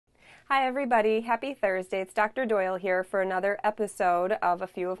Hi everybody, happy Thursday. It's Dr. Doyle here for another episode of a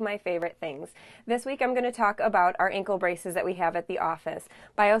few of my favorite things. This week I'm going to talk about our ankle braces that we have at the office.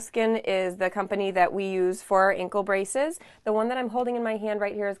 BioSkin is the company that we use for our ankle braces. The one that I'm holding in my hand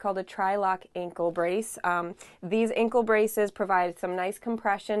right here is called a Tri-Lock ankle brace. These ankle braces provide some nice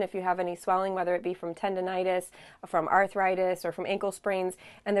compression if you have any swelling, whether it be from tendonitis, from arthritis, or from ankle sprains.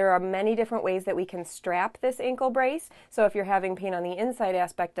 And there are many different ways that we can strap this ankle brace. So if you're having pain on the inside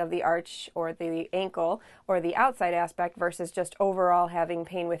aspect of the arch or the ankle or the outside aspect versus just overall having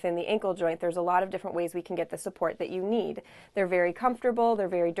pain within the ankle joint, there's a lot of different ways we can get the support that you need. They're very comfortable, they're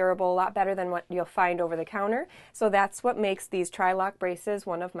very durable, a lot better than what you'll find over the counter. So that's what makes these Tri-Lock braces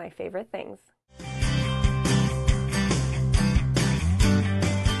one of my favorite things.